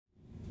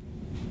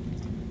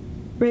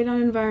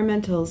Radon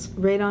Environmental's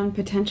Radon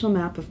Potential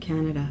Map of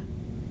Canada.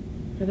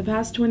 For the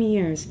past 20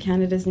 years,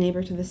 Canada's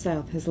neighbor to the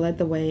south has led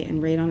the way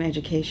in radon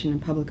education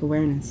and public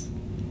awareness.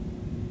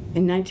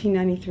 In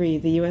 1993,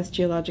 the U.S.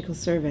 Geological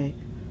Survey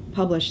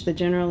published the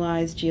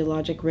Generalized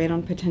Geologic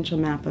Radon Potential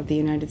Map of the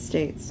United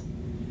States,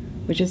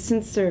 which has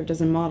since served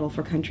as a model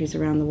for countries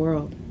around the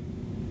world.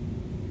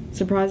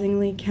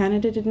 Surprisingly,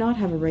 Canada did not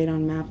have a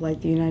radon map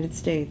like the United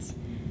States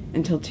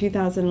until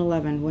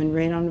 2011, when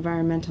Radon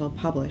Environmental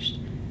published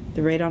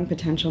the Radon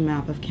Potential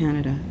Map of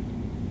Canada.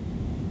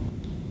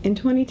 In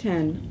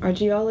 2010, our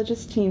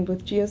geologists teamed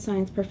with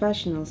geoscience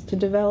professionals to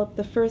develop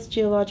the first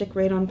geologic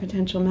radon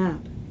potential map.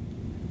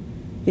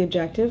 The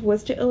objective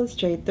was to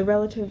illustrate the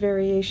relative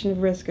variation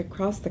of risk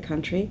across the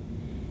country,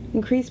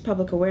 increase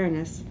public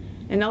awareness,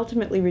 and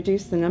ultimately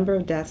reduce the number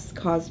of deaths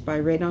caused by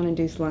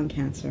radon-induced lung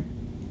cancer.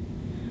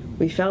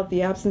 We felt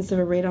the absence of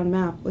a radon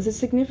map was a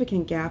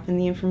significant gap in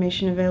the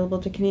information available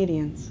to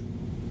Canadians.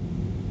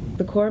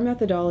 The core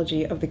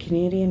methodology of the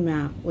Canadian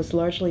map was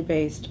largely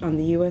based on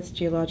the U.S.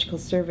 Geological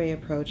Survey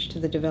approach to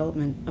the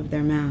development of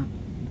their map.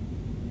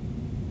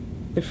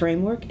 The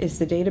framework is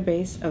the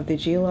database of the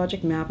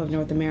Geologic Map of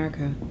North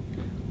America,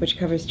 which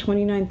covers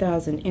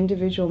 29,000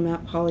 individual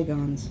map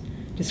polygons,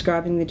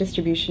 describing the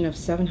distribution of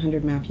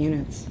 700 map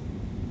units.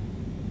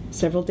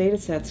 Several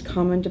datasets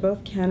common to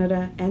both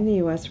Canada and the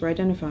U.S. were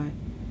identified: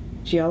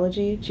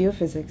 geology,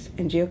 geophysics,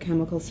 and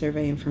geochemical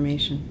survey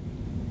information.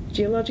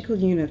 Geological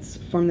units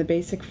form the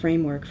basic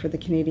framework for the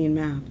Canadian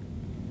map.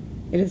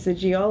 It is the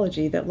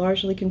geology that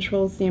largely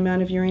controls the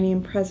amount of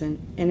uranium present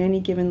in any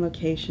given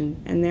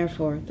location, and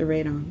therefore the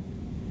radon.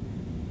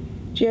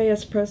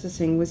 GIS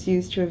processing was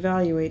used to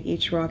evaluate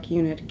each rock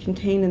unit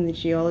contained in the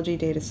geology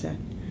dataset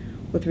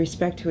with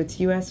respect to its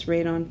U.S.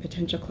 radon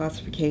potential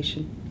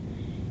classification,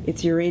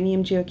 its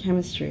uranium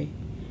geochemistry,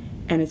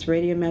 and its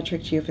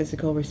radiometric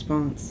geophysical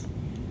response.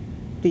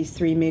 These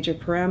three major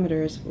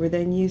parameters were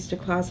then used to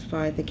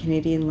classify the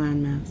Canadian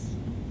landmass.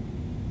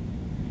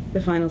 The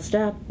final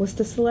step was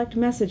to select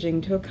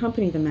messaging to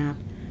accompany the map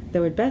that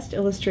would best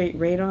illustrate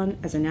radon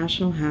as a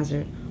national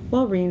hazard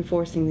while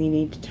reinforcing the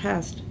need to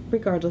test,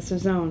 regardless of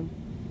zone.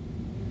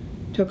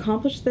 To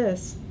accomplish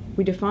this,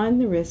 we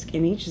defined the risk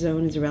in each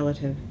zone as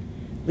relative,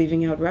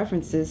 leaving out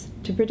references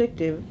to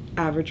predictive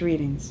average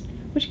readings,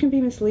 which can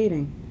be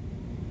misleading.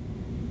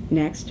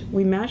 Next,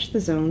 we matched the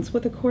zones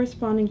with a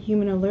corresponding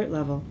human alert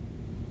level: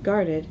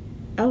 guarded,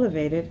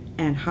 elevated,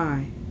 and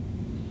high.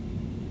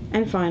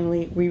 And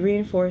finally, we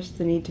reinforced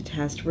the need to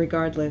test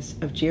regardless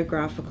of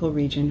geographical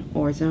region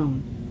or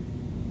zone.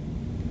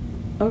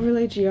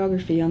 Overlay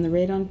geography on the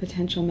radon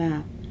potential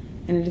map,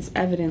 and it is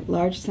evident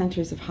large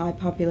centers of high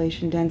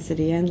population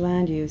density and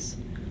land use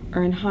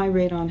are in high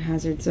radon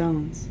hazard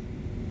zones.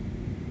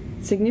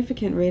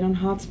 Significant radon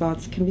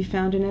hotspots can be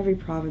found in every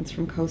province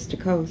from coast to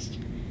coast,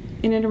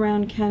 in and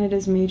around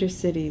Canada's major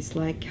cities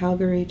like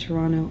Calgary,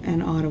 Toronto,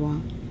 and Ottawa.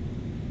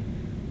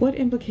 What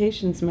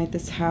implications might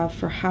this have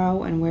for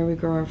how and where we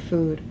grow our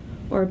food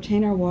or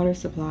obtain our water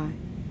supply?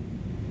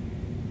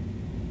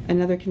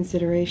 Another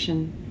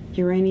consideration: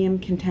 uranium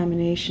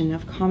contamination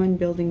of common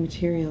building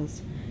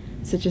materials,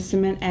 such as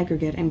cement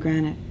aggregate and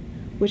granite,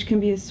 which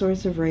can be a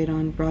source of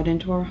radon brought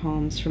into our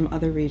homes from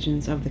other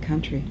regions of the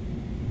country.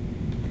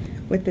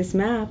 With this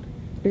map,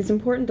 it is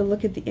important to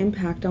look at the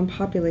impact on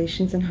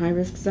populations in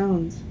high-risk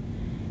zones.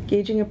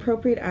 Gauging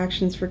appropriate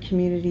actions for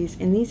communities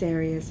in these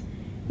areas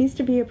needs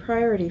to be a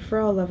priority for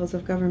all levels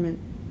of government.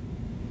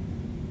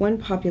 One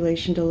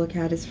population to look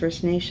at is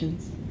First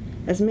Nations,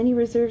 as many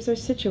reserves are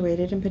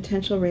situated in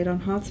potential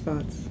radon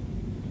hotspots.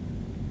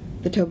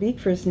 The Tobique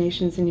First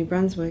Nations in New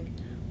Brunswick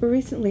were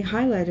recently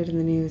highlighted in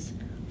the news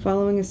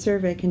following a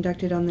survey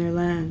conducted on their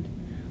land,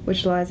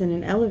 which lies in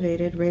an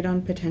elevated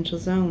radon potential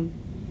zone.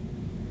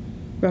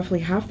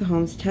 Roughly half the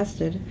homes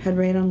tested had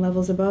radon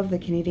levels above the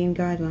Canadian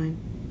guideline.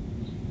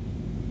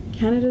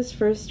 Canada's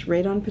first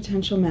radon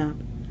potential map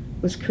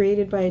was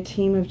created by a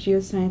team of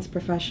geoscience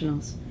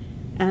professionals,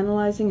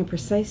 analyzing a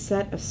precise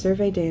set of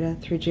survey data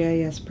through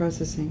GIS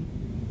processing.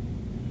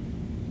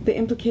 The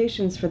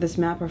implications for this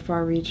map are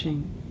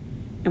far-reaching,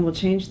 and will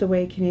change the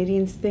way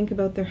Canadians think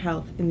about their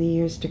health in the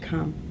years to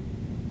come.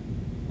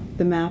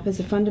 The map is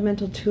a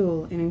fundamental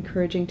tool in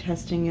encouraging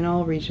testing in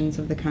all regions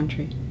of the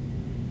country.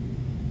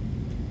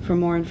 For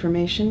more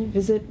information,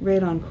 visit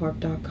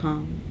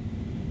radoncorp.com.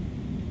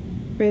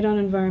 Radon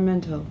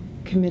Environmental,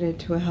 committed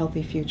to a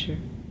healthy future.